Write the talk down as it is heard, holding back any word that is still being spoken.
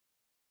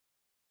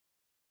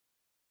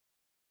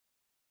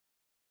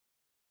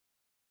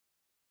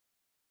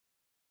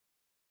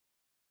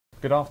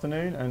Good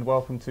afternoon and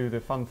welcome to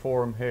the Fund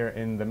Forum here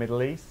in the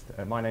Middle East.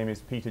 My name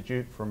is Peter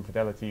Duke from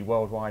Fidelity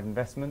Worldwide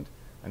Investment,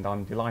 and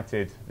I'm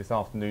delighted this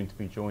afternoon to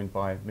be joined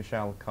by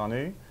Mishal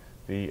Kanoo,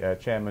 the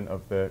chairman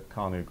of the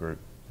Kanoo Group.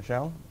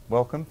 Mishal,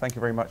 welcome. Thank you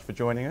very much for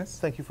joining us.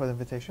 Thank you for the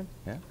invitation.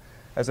 Yeah.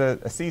 As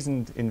a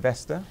seasoned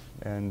investor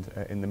and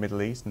in the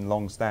Middle East and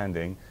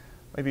long-standing,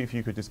 maybe if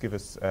you could just give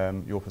us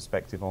your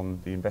perspective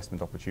on the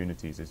investment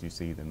opportunities as you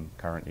see them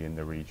currently in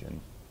the region.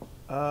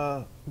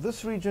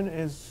 This region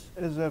is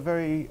a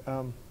very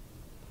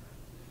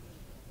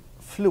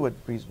fluid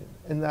region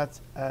in that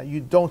you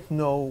don't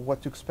know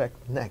what to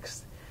expect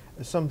next.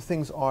 Some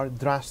things are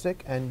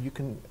drastic and you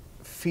can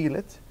feel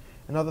it,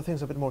 and other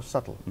things are a bit more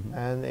subtle. Mm-hmm.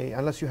 And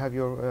unless you have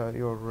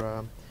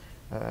your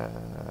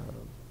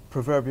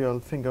proverbial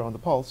finger on the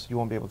pulse, you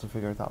won't be able to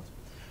figure it out.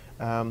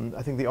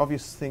 I think the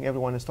obvious thing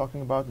everyone is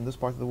talking about in this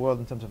part of the world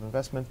in terms of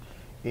investment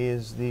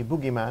is the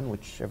boogeyman,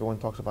 which everyone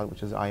talks about,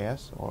 which is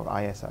IS or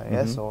ISIS,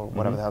 mm-hmm. or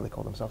whatever the hell they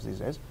call themselves these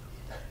days,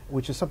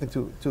 which is something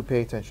to pay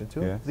attention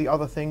to. Yeah. The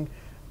other thing,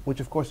 which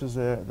of course is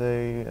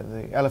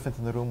the elephant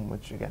in the room,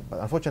 which again,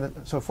 but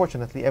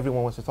fortunately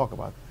everyone wants to talk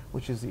about,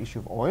 which is the issue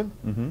of oil.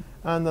 Mm-hmm.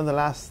 And then the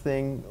last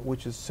thing,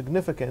 which is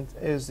significant,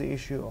 is the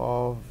issue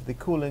of the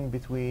cooling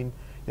between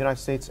the United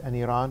States and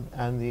Iran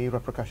and the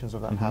repercussions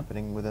of that mm-hmm.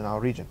 happening within our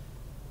region.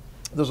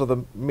 Those are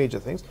the major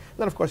things.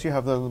 Then of course you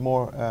have the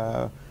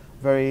more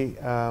very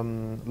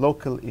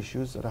local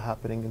issues that are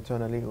happening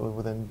internally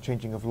within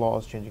changing of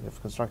laws, changing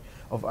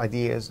of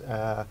ideas.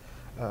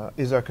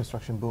 Is there a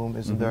construction boom?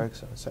 Isn't mm-hmm. there,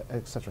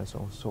 etc.,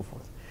 and so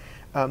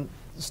forth.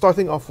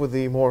 Starting off with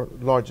the more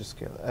larger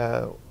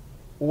scale,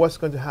 what's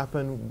going to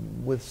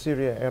happen with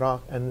Syria,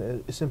 Iraq,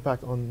 and its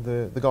impact on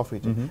the Gulf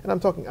region? Mm-hmm. And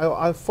I'm talking.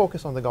 I'll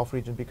focus on the Gulf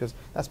region because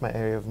that's my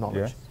area of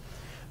knowledge. Yes.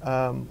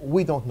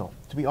 We don't know.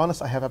 To be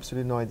honest, I have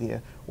absolutely no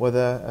idea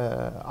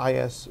whether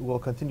IS will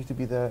continue to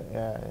be there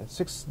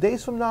 6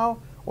 days from now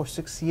or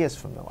 6 years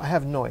from now. I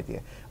have no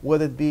idea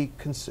whether it be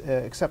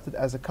accepted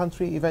as a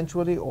country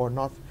eventually or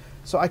not.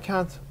 So I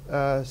can't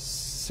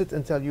sit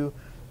and tell you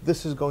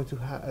this is going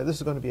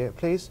to be a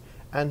place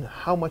and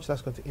how much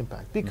that's going to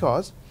impact.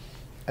 Because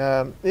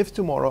if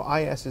tomorrow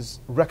IS is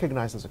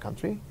recognized as a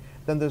country,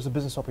 then there's a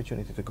business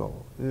opportunity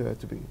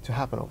to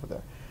happen over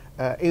there.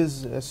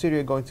 Is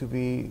Syria going to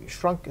be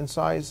shrunk in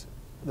size?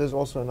 There's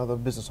also another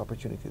business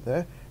opportunity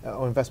there,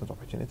 or investment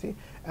opportunity.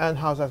 And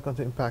how's that going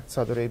to impact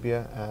Saudi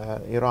Arabia,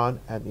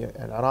 Iran, and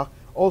Iraq?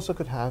 Also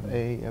could have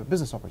a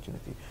business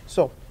opportunity.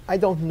 So I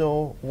don't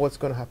know what's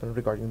going to happen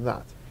regarding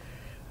that.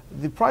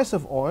 The price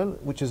of oil,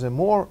 which is a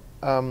more,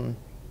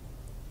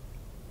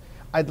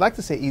 I'd like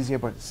to say easier,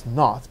 but it's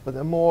not, but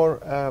a more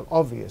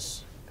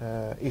obvious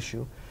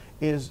issue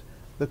is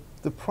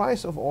the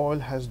price of oil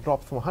has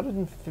dropped from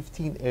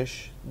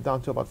 115-ish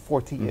down to about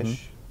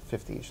 40-ish, mm-hmm.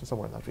 50-ish, and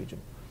somewhere in that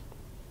region.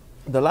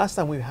 The last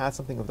time we had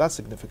something of that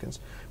significance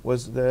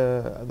was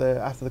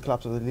after the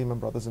collapse of the Lehman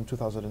Brothers in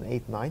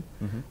 2008-9,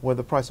 mm-hmm. where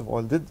the price of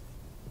oil did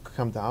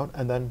come down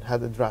and then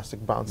had a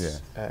drastic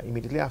bounce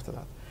immediately after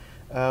that.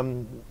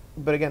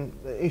 But again,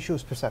 the issue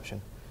is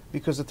perception,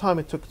 because the time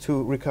it took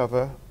to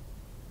recover,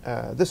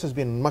 this has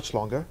been much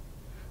longer,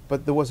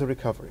 but there was a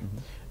recovery.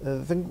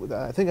 Mm-hmm.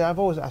 The thing I've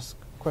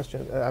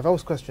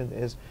always questioned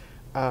is,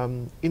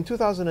 in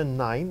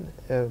 2009,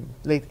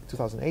 late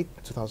 2008,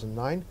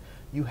 2009,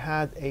 you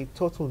had a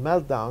total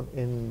meltdown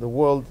in the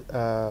world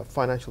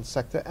financial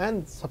sector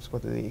and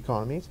subsequently the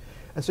economies.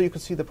 And so you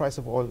could see the price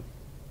of oil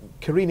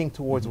careening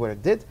towards mm-hmm. where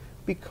it did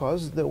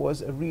because there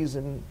was a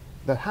reason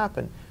that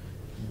happened.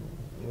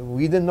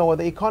 We didn't know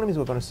whether the economies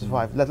were going to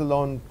survive, mm-hmm. let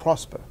alone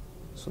prosper.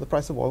 So the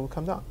price of oil will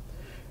come down.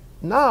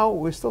 Now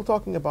we're still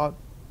talking about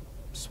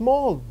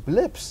small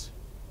blips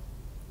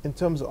in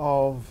terms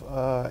of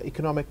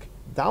economic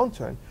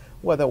downturn,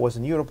 whether it was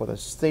in Europe, whether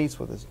it's States,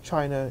 whether it's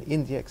China,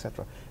 India,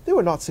 etc. They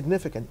were not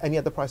significant, and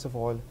yet the price of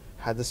oil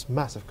had this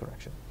massive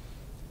correction.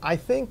 I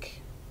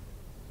think,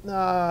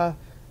 while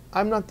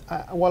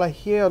I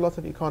hear a lot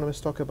of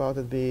economists talk about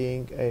it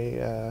being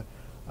a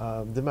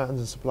demand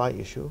and supply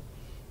issue,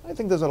 I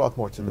think there's a lot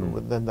more to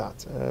do than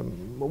that.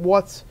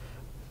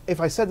 If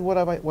I said what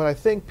I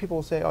think, people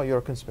will say, oh, you're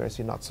a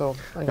conspiracy nut, so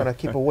I'm going to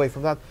keep away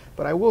from that.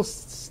 But I will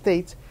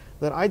state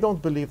that I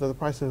don't believe that the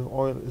price of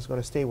oil is going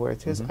to stay where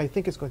it is. Mm-hmm. I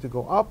think it's going to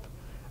go up,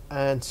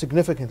 and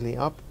significantly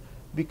up,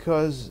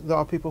 because there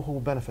are people who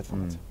will benefit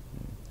from it.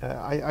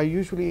 I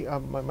usually,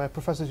 my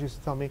professors used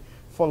to tell me,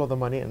 follow the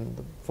money,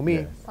 and for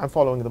me, I'm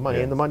following the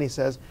money, and the money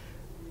says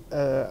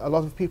a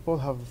lot of people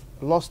have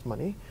lost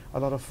money, a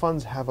lot of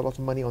funds have a lot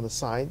of money on the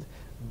side.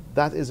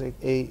 That is a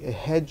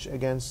hedge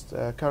against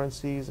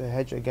currencies, a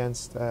hedge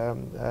against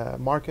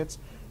markets.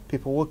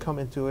 People will come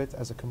into it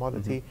as a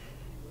commodity,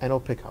 mm-hmm. and it'll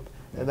pick up.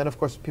 And then, of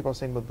course, people are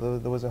saying, but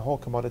there was a whole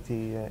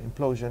commodity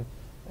implosion.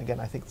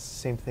 Again, I think it's the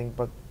same thing,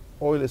 but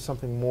oil is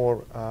something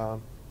more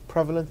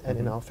prevalent and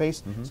in our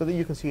face, so that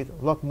you can see it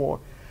a lot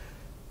more.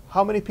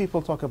 How many people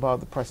talk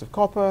about the price of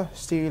copper,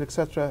 steel,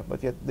 etc.,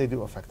 but yet they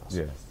do affect us?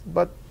 Yes.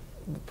 But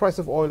the price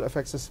of oil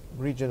affects this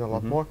region a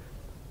lot more.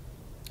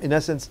 In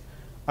essence,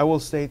 I will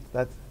state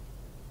that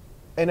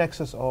in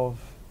excess of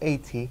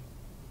 80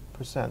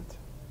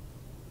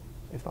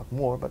 if not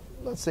more, but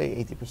let's say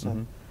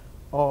 80%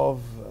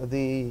 of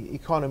the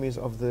economies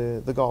of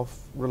the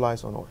Gulf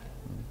relies on oil.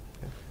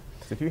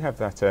 So if you have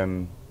that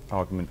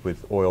argument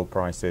with oil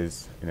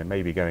prices,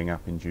 maybe going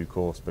up in due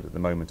course, but at the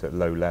moment at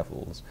low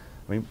levels,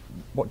 I mean,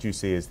 what do you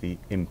see as the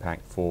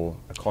impact for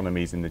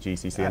economies in the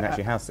GCC, and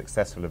actually how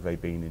successful have they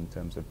been in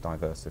terms of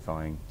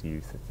diversifying, do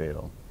you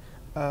feel?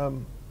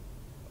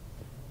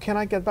 Can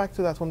I get back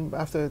to that one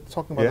after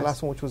talking about the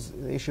last one, which was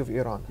the issue of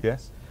Iran?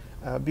 Yes.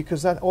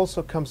 Because that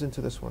also comes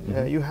into this one.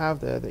 You have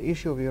the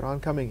issue of Iran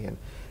coming in.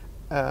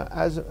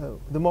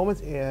 The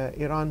moment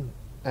Iran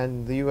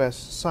and the US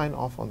sign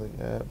off on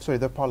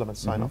their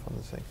parliaments sign off on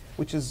the thing,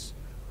 which is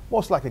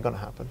most likely going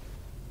to happen.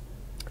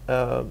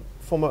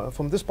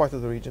 From this part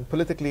of the region,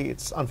 politically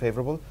it's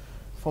unfavorable.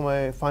 From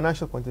a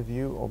financial point of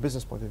view or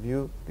business point of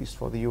view, at least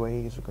for the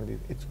UAE,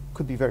 it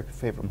could be very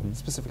favorable,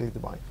 specifically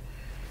Dubai.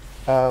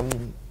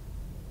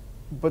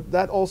 But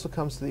that also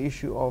comes to the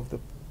issue of the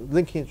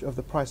linkage of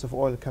the price of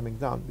oil coming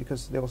down,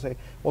 because they will say,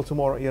 well,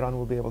 tomorrow Iran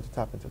will be able to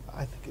tap into it.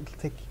 I think it'll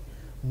take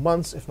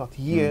months, if not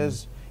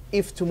years,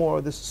 if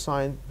tomorrow this is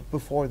signed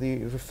before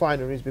the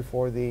refineries,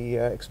 before the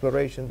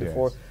exploration,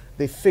 before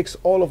they fix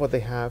all of what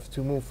they have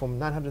to move from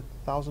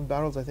 900,000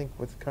 barrels, I think,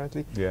 with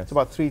currently, to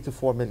about 3 to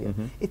 4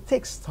 million. It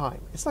takes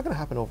time. It's not going to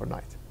happen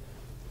overnight.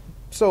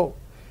 So,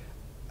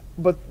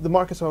 but the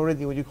markets are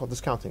already what you call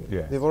discounting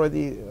it. They've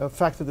already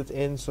factored it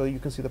in, so you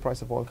can see the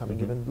price of oil coming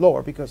even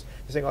lower, because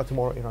they're saying, oh,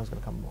 tomorrow Iran's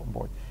going to come on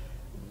board.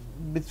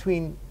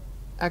 Between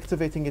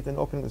activating it and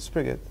opening the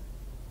spigot,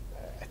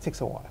 it takes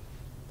a while.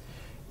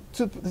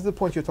 To the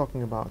point you're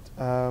talking about,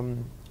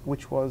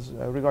 which was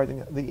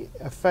regarding the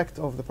effect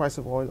of the price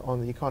of oil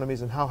on the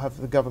economies and how have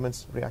the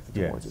governments reacted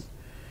towards it.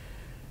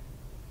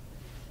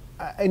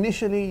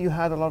 Initially, you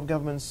had a lot of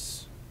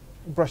governments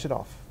brush it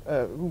off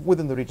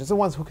within the regions, the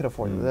ones who could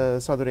afford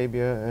it. Saudi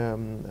Arabia,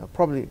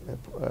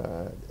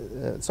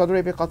 Saudi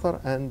Arabia,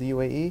 Qatar, and the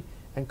UAE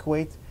and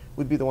Kuwait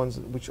would be the ones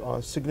which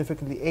are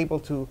significantly able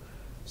to,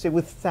 say,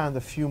 withstand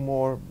a few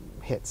more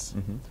hits.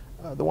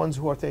 The ones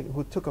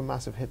who took a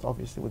massive hit,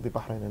 obviously, would be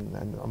Bahrain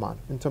and Oman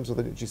in terms of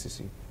the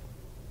GCC.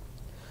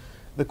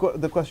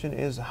 The question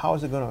is, how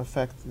is it going to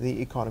affect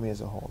the economy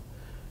as a whole?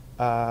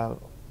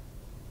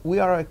 We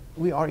are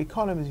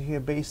economies here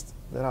based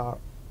that are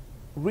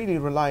really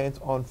reliant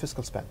on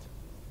fiscal spend.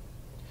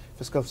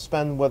 Fiscal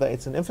spend, whether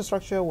it's in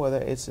infrastructure,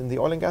 whether it's in the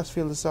oil and gas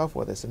field itself,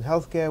 whether it's in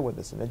healthcare, whether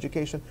it's in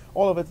education,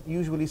 all of it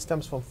usually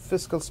stems from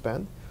fiscal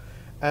spend.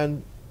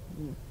 And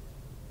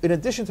in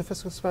addition to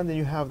fiscal spend, then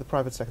you have the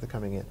private sector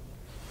coming in.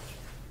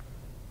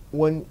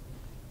 When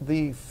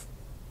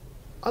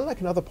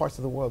unlike in other parts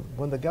of the world,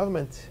 when the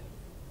government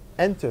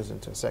enters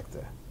into a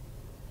sector,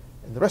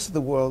 in the rest of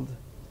the world,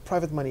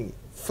 private money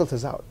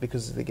filters out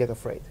because they get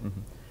afraid.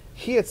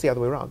 Here it's the other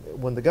way around.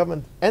 When the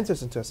government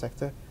enters into a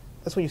sector,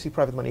 that's when you see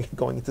private money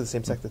going into the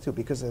same sector too,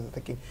 because they're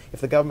thinking,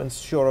 if the government's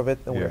sure of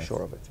it, then we're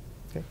sure of it.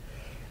 Okay?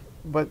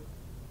 But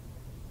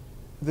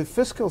the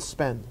fiscal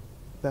spend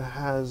that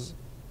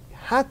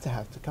had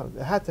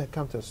to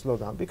come to a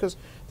slowdown, because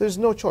there's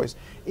no choice.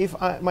 If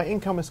my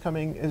income is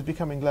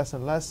becoming less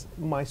and less,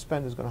 my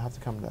spend is going to have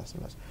to come less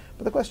and less.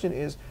 But the question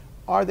is,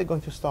 are they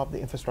going to stop the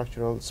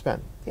infrastructural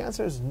spend? The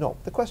answer is no.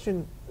 The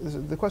question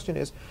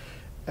is,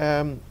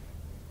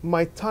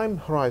 my time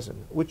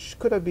horizon, which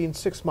could have been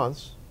 6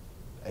 months,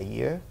 a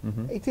year,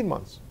 18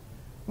 months,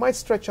 might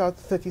stretch out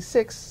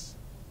 36,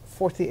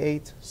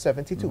 48,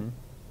 72.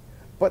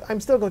 But I'm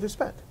still going to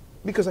spend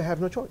because I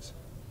have no choice.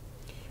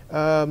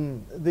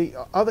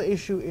 The other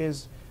issue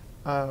is,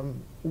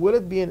 will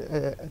it be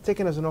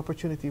taken as an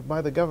opportunity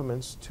by the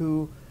governments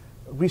to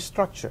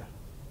restructure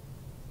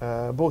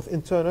both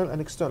internal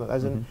and external,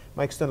 as in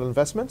my external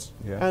investments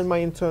and my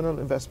internal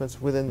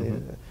investments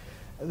within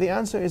the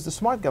answer is the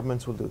smart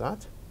governments will do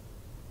that,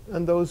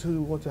 and those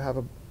who want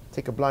to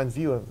take a blind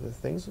view of the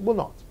things will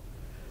not.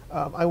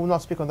 I will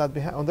not speak on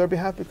their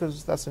behalf,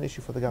 because that's an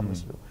issue for the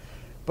governments to do.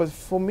 But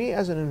for me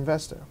as an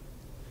investor,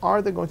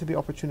 are there going to be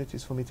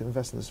opportunities for me to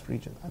invest in this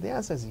region? And the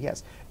answer is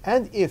yes.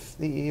 And if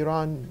the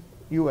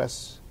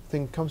Iran-US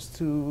thing comes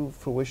to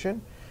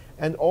fruition,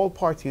 and all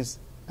parties,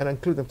 and I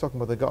include them talking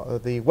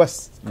about the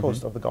west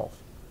coast of the Gulf,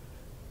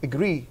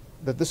 agree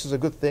that this is a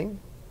good thing,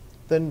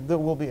 then there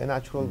will be a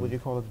natural, what you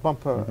call it,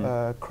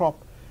 bumper crop,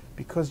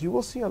 because you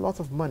will see a lot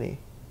of money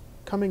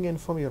coming in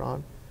from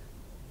Iran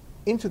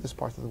into this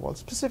part of the world,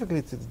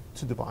 specifically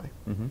to Dubai,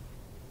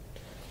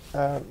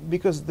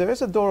 because there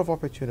is a door of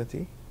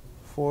opportunity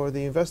for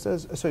the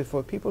investors,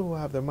 for people who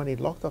have their money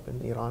locked up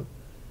in Iran,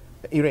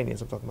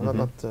 Iranians I'm talking about,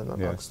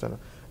 not external,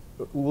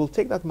 will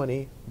take that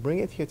money, bring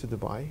it here to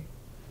Dubai,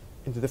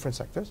 into different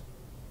sectors,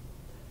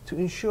 to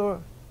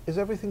ensure, is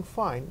everything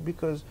fine?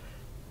 Because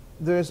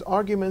there's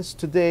arguments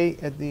today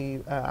at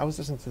I was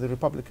listening to the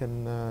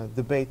Republican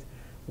debate,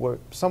 where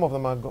some of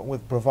them are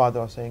with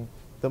bravado saying,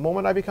 the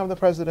moment I become the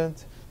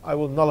president, I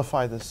will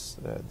nullify this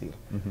deal.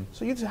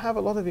 So you have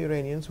a lot of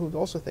Iranians who would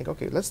also think,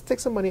 okay, let's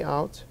take some money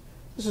out,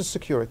 this is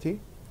security.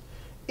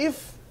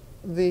 If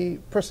the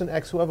person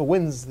X, whoever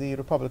wins the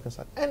Republican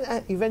side,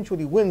 and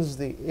eventually wins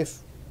if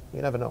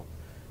You never know.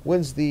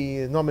 Wins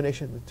the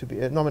nomination to be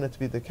nominated to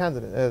be the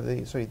candidate,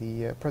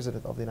 the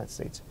president of the United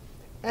States,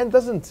 and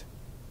doesn't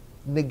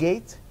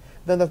negate,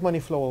 then that money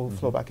flow will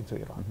flow back into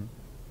Iran,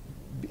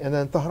 and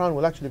then Tehran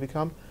will actually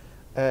become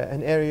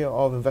an area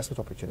of investment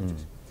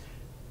opportunities.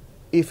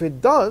 If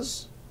it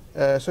does,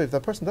 if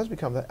that person does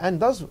become that and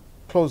does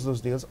close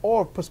those deals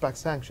or puts back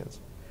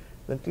sanctions,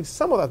 then at least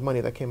some of that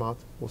money that came out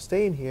will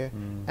stay in here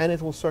and it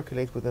will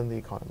circulate within the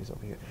economies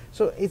over here.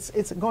 So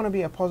it's going to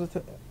be a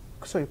positive,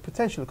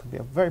 potentially could be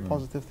a very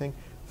positive thing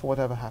for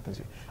whatever happens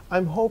here.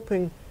 I'm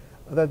hoping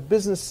that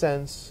business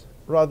sense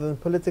rather than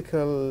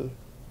political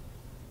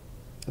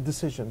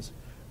decisions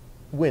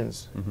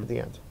wins at the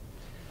end.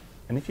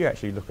 And if you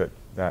actually look at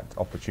that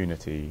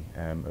opportunity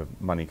of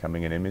money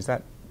coming in, is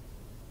that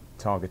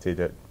targeted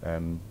at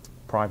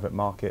private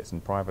markets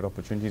and private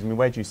opportunities? I mean,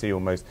 where do you see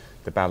almost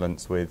the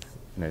balance with,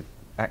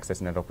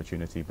 accessing that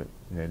opportunity but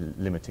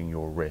limiting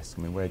your risk?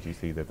 I mean, where do you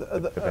see the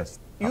best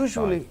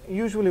upside?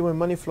 Usually when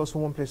money flows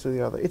from one place to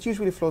the other, it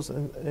usually flows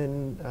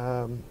in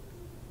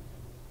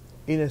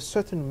a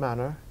certain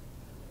manner,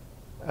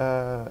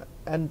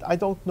 and I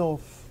don't know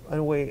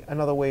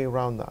another way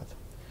around that.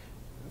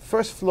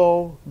 First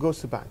flow goes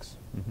to banks.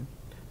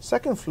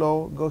 Second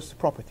flow goes to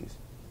properties.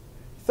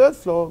 Third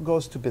flow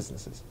goes to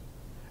businesses.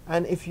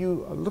 And if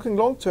you are looking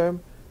long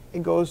term,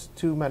 it goes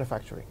to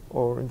manufacturing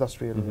or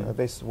industrial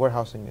based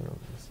warehousing and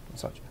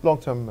such. Long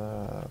term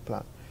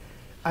plan.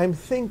 I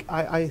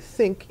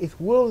think it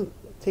will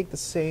take the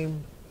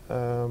same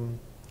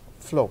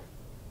flow.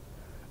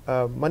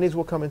 Monies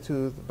will come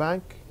into the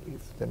bank.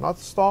 If they're not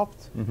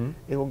stopped,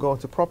 it will go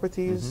into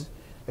properties.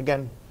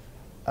 Again,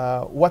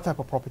 what type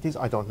of properties?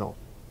 I don't know.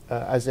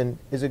 As in,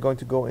 is it going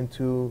to go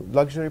into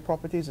luxury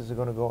properties? Is it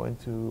going to go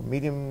into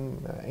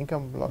medium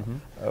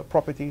income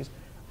properties?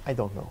 I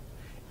don't know.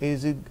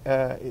 Is it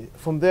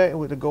from there?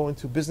 Will it go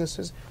into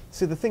businesses?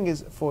 See, the thing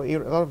is, for a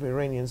lot of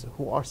Iranians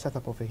who are set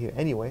up over here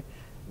anyway,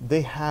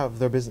 they have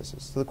their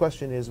businesses. So the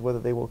question is whether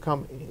they will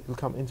come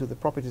into the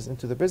properties,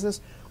 into the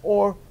business,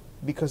 or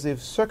because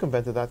they've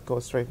circumvented that, go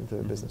straight into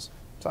the business.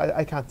 So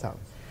I can't tell.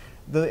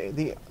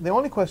 The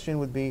only question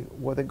would be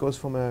whether it goes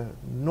from a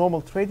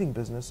normal trading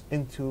business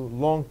into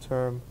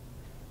long-term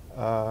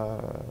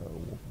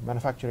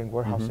manufacturing,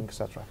 warehousing,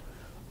 etc.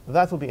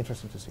 That will be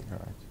interesting to see. All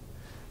right.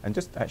 And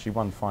just actually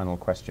one final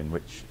question,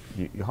 which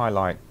you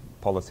highlight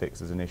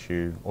politics as an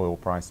issue, oil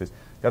prices.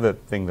 The other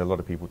thing that a lot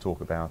of people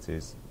talk about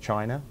is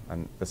China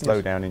and the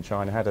slowdown in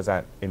China. How does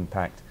that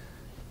impact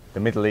the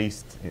Middle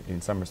East? In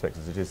some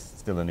respects, it is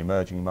still an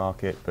emerging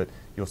market, but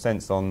your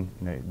sense on,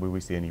 will we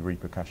see any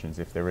repercussions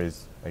if there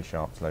is a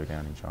sharp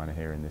slowdown in China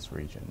here in this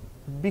region?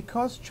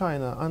 Because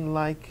China,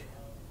 unlike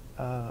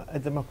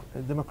a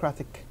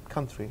democratic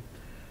country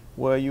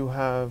where you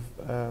have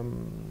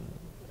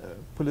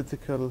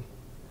political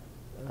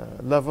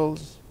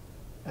levels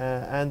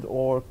and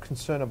or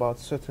concern about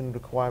certain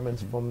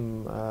requirements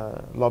from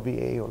lobby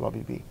A or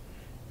lobby B,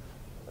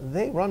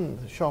 they run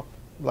shop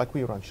like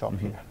we run shop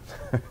here.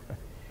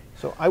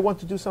 So I want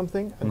to do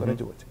something, I'm going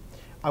to do it.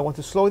 I want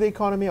to slow the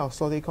economy, I'll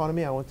slow the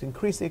economy. I want to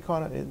increase the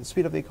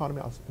speed of the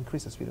economy, I'll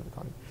increase the speed of the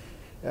economy.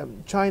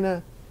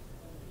 China,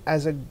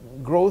 as a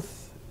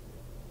growth,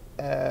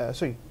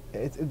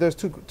 there's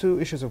two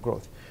issues of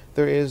growth.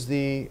 There is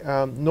the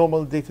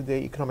normal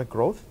day-to-day economic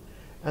growth,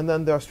 and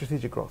then there are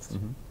strategic growths.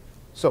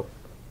 So,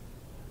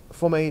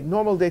 from a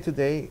normal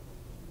day-to-day,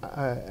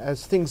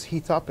 as things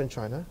heat up in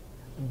China,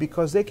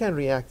 because they can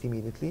react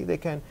immediately, they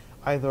can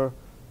either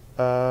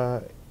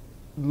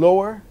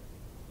lower,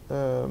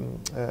 bring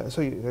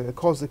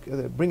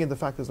in the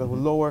factors that will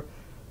lower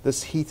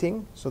this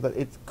heating so that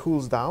it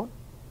cools down,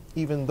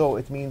 even though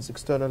it means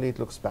externally it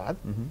looks bad.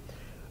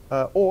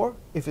 Or,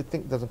 if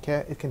it doesn't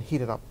care, it can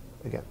heat it up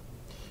again.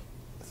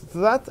 To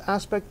that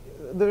aspect,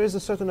 there is a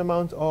certain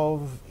amount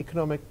of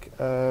economic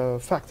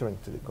factoring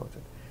to go to.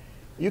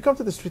 You come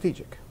to the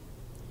strategic.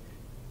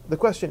 The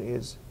question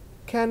is,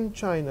 can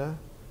China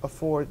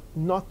afford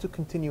not to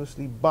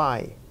continuously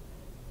buy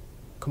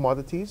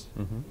commodities,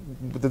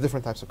 the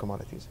different types of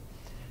commodities?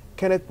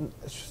 Can it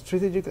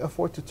strategically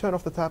afford to turn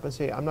off the tap and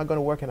say, I'm not going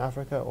to work in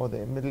Africa or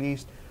the Middle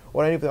East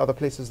or any of the other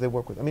places they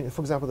work with? I mean,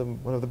 for example,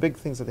 one of the big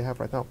things that they have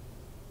right now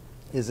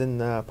is in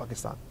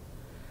Pakistan,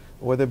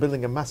 where they're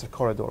building a massive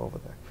corridor over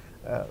there.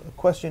 The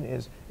question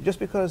is, just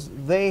because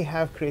they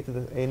have created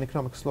an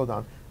economic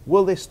slowdown,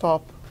 will they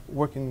stop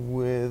working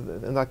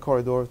in that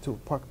corridor to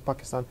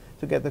Pakistan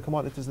to get the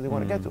commodities that they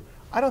want to get to?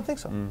 I don't think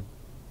so.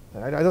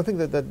 I don't think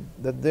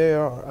that they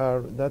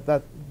are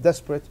that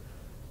desperate.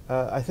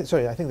 I think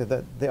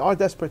that they are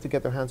desperate to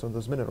get their hands on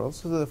those minerals.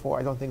 So therefore,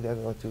 I don't think they're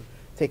going to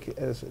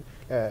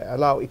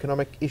allow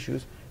economic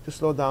issues to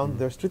slow down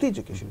their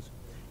strategic issues.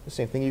 The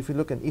same thing if you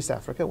look in East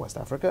Africa, West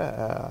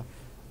Africa.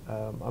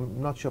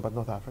 I'm not sure about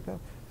North Africa,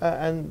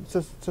 and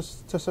to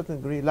a certain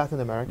degree Latin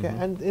America,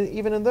 and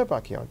even in their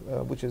backyard,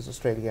 which is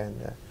Australia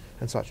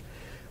and such.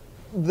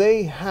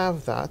 They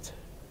have that.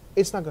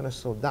 It's not going to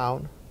slow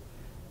down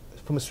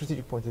from a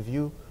strategic point of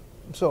view.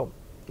 So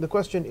the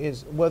question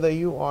is whether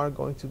you are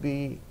going to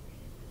be,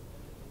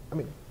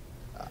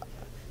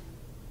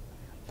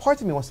 part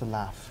of me wants to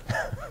laugh.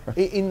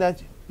 In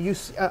that,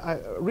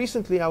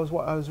 recently I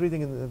was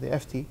reading in the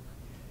FT,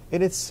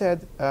 and it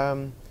said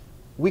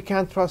we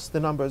can't trust the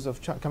numbers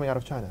of coming out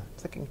of China. I'm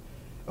thinking,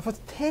 for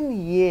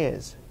 10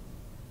 years,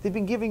 they've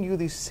been giving you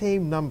these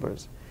same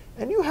numbers,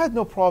 and you had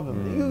no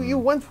problem. You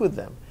went with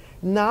them.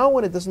 Now,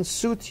 when it doesn't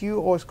suit you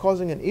or is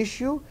causing an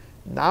issue,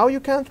 now you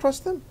can't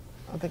trust them?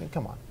 I'm thinking,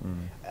 come on.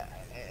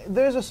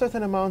 There's a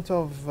certain amount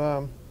of,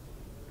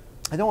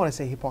 I don't want to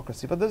say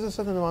hypocrisy, but there's a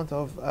certain amount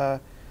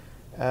of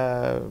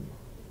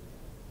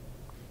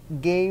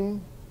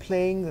game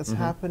playing that's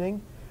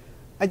happening.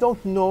 I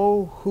don't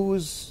know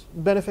who's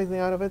benefiting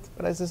out of it,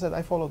 but as I said,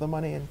 I follow the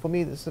money, and for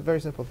me, this is a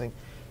very simple thing.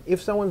 If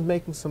someone's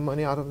making some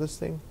money out of this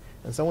thing,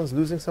 and someone's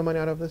losing some money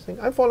out of this thing,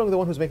 I'm following the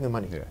one who's making the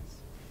money. Yes.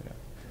 Yeah.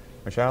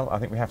 Mishal, I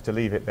think we have to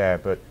leave it there,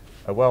 but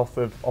a wealth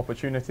of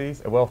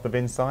opportunities, a wealth of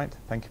insight.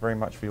 Thank you very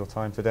much for your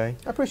time today.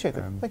 I appreciate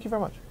it. Thank you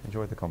very much.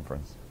 Enjoy the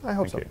conference. I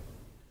hope Thank so. you.